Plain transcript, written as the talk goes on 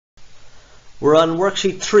We're on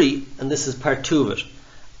worksheet 3 and this is part 2 of it.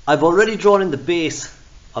 I've already drawn in the base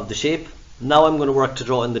of the shape. Now I'm going to work to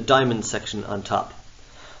draw in the diamond section on top.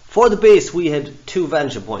 For the base we had two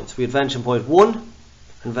vanishing points. We had vanishing point 1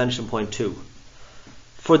 and vanishing point 2.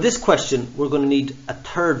 For this question we're going to need a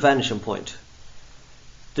third vanishing point.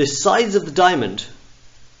 The sides of the diamond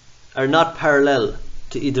are not parallel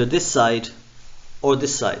to either this side or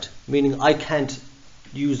this side, meaning I can't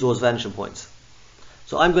use those vanishing points.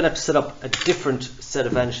 So I'm going to have to set up a different set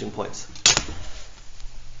of vanishing points.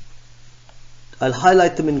 I'll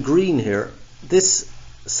highlight them in green here. This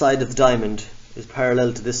side of the diamond is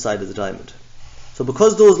parallel to this side of the diamond. So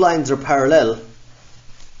because those lines are parallel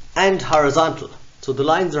and horizontal, so the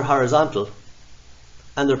lines are horizontal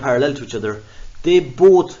and they're parallel to each other, they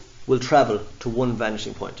both will travel to one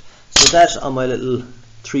vanishing point. So that on my little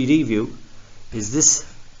 3D view is this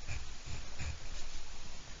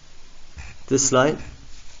line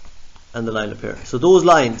and the line up here. So those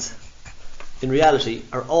lines in reality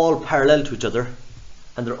are all parallel to each other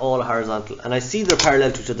and they're all horizontal, and I see they're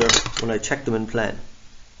parallel to each other when I check them in plan,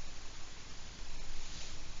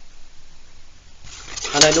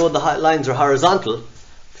 and I know the lines are horizontal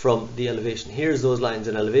from the elevation. Here's those lines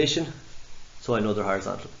in elevation, so I know they're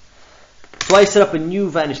horizontal. So I set up a new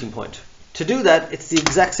vanishing point. To do that, it's the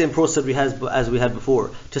exact same process as we had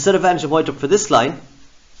before. To set a vanishing point up for this line,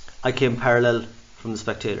 I came parallel from the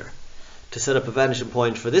spectator. To set up a vanishing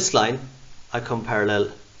point for this line, I come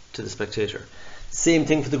parallel to the spectator. Same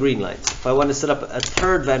thing for the green lines. If I want to set up a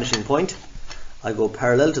third vanishing point, I go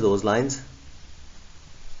parallel to those lines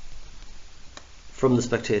from the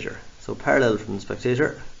spectator. So parallel from the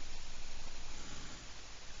spectator.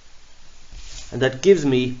 And that gives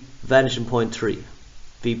me vanishing point 3,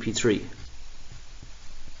 VP3.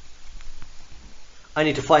 I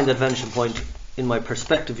need to find that vanishing point in my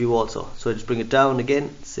perspective view also. So I just bring it down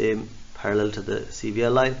again, same parallel to the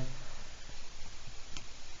CVL line.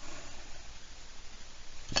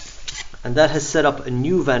 And that has set up a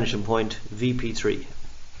new vanishing point, VP3.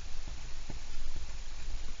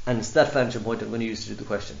 And it's that vanishing point I'm going to use to do the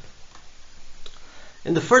question.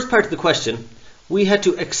 In the first part of the question, we had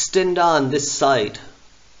to extend on this side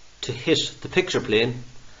to hit the picture plane,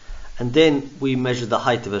 and then we measure the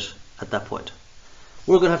height of it at that point.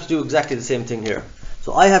 We're going to have to do exactly the same thing here.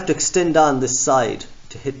 So I have to extend on this side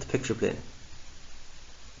to hit the picture plane.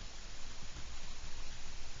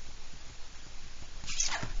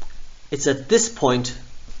 It's at this point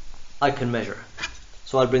I can measure.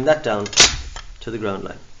 So I'll bring that down to the ground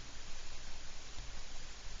line.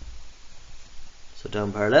 So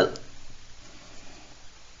down parallel.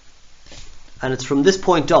 And it's from this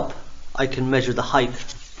point up I can measure the height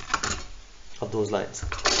of those lines.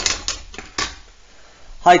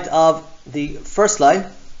 Height of the first line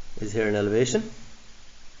is here in elevation.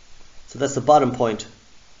 So that's the bottom point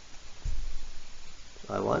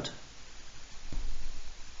I want.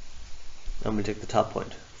 And we take the top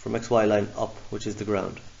point from XY line up, which is the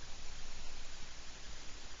ground.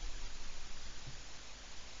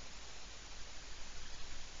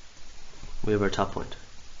 We have our top point.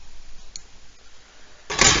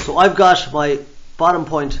 So I've got my bottom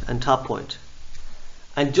point and top point.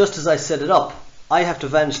 And just as I set it up, I have to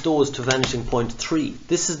vanish those to vanishing point 3.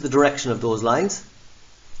 This is the direction of those lines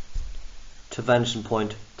to vanishing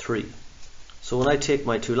point 3. So when I take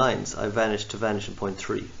my two lines, I vanish to vanishing point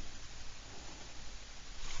 3.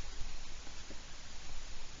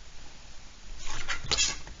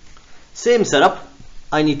 Same setup.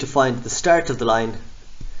 I need to find the start of the line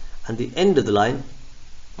and the end of the line,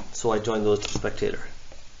 so I join those to the spectator.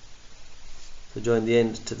 So join the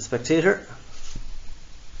end to the spectator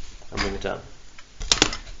and bring it down.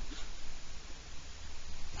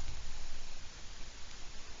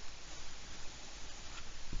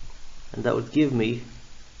 And that would give me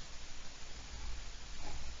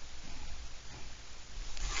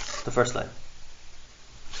the first line.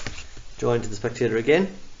 Join to the spectator again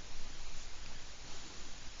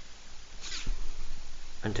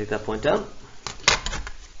and take that point down.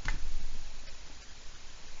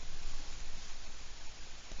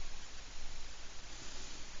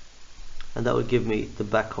 And that would give me the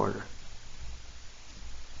back corner.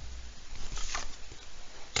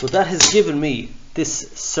 So that has given me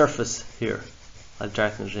this surface here. I'll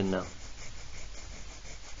darken it in now.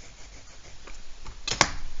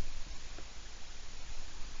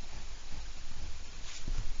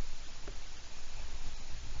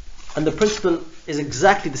 And the principle is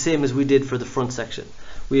exactly the same as we did for the front section.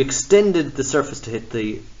 We extended the surface to hit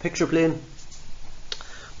the picture plane,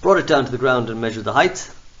 brought it down to the ground and measured the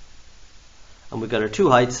heights, and we got our two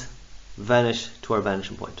heights vanish to our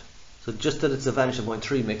vanishing point. So just that it's a vanishing point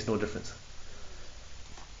 3 makes no difference.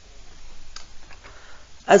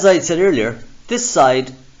 As I said earlier, this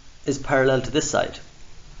side is parallel to this side.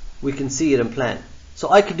 We can see it in plan. So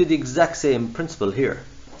I could do the exact same principle here.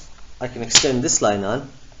 I can extend this line on,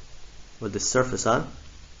 or this surface on,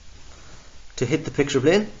 to hit the picture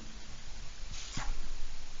plane.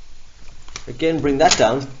 Again, bring that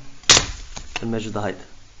down and measure the height.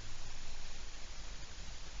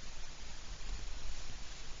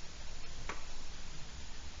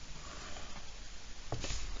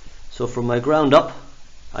 So from my ground up,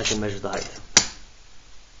 I can measure the height.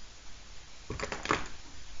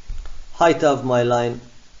 Height of my line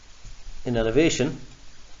in elevation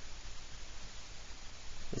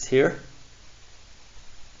is here.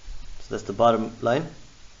 So that's the bottom line.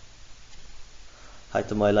 Height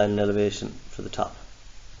of my line in elevation for the top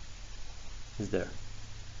is there.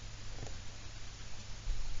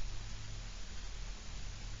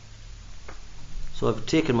 So I've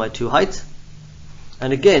taken my two heights,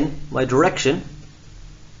 and again my direction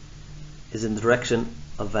is in the direction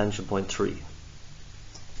of vanishing point 3.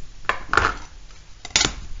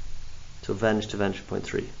 So vanish to vanishing point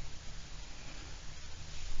 3.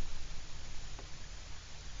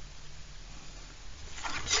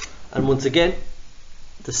 And once again,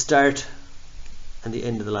 the start and the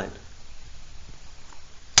end of the line.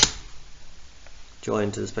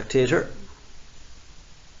 Join to the spectator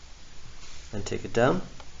and take it down.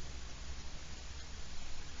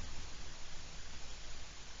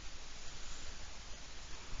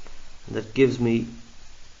 And that gives me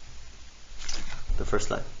the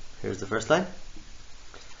first line. Here's the first line.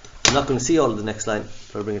 I'm not going to see all of the next line,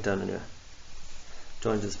 but I'll bring it down anyway.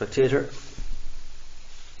 Join to the spectator.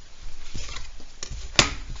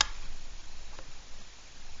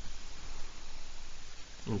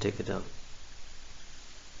 And take it down.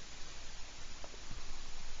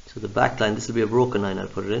 So the back line, this will be a broken line, I'll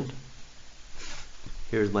put it in.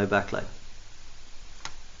 Here's my back line.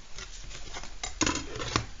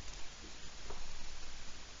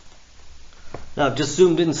 Now I've just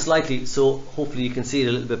zoomed in slightly, so hopefully you can see it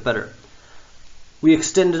a little bit better. We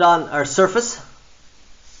extended on our surface,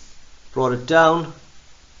 brought it down,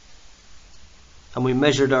 and we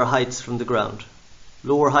measured our heights from the ground.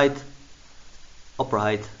 Lower height, upper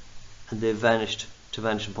height, and they vanished to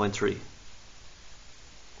vanishing point 3.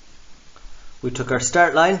 We took our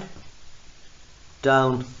start line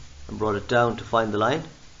down and brought it down to find the line,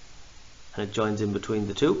 and it joins in between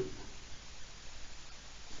the two.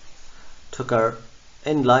 Took our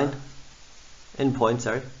end point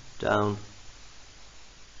down,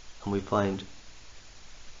 and we find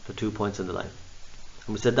the 2 points on the line.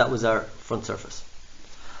 And we said that was our front surface.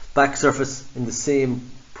 Back surface in the same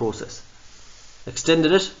process.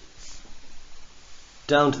 Extended it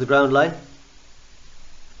down to the ground line,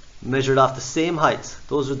 measured off the same heights.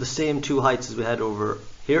 Those are the same two heights as we had over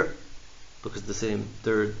here, because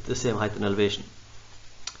they're the same height and elevation.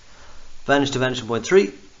 Vanish to vanishing point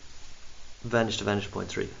 3. Vanish to vanishing point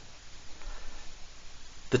 3.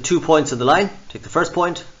 The 2 points on the line, take the first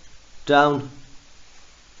point down,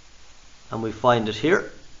 and we find it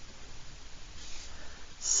here.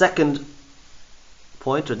 Second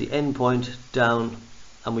point, or the end point, down,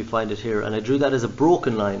 and we find it here. And I drew that as a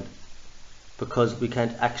broken line because we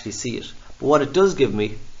can't actually see it. But what it does give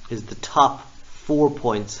me is the top 4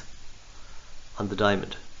 points on the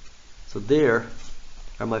diamond. So there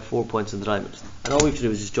are my 4 points on the diamond. And all we have to do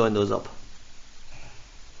is just join those up.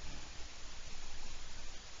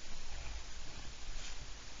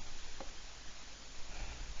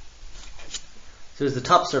 So here's the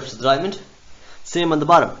top surface of the diamond. Same on the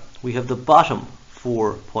bottom. We have the bottom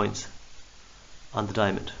 4 points on the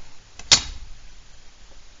diamond.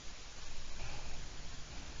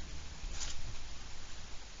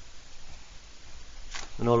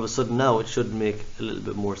 And all of a sudden now it should make a little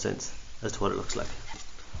bit more sense as to what it looks like.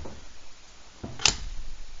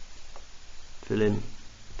 Fill in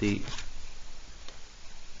the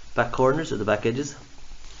back corners or the back edges,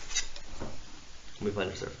 and we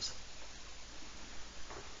find our surface.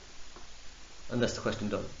 And that's the question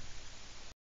done.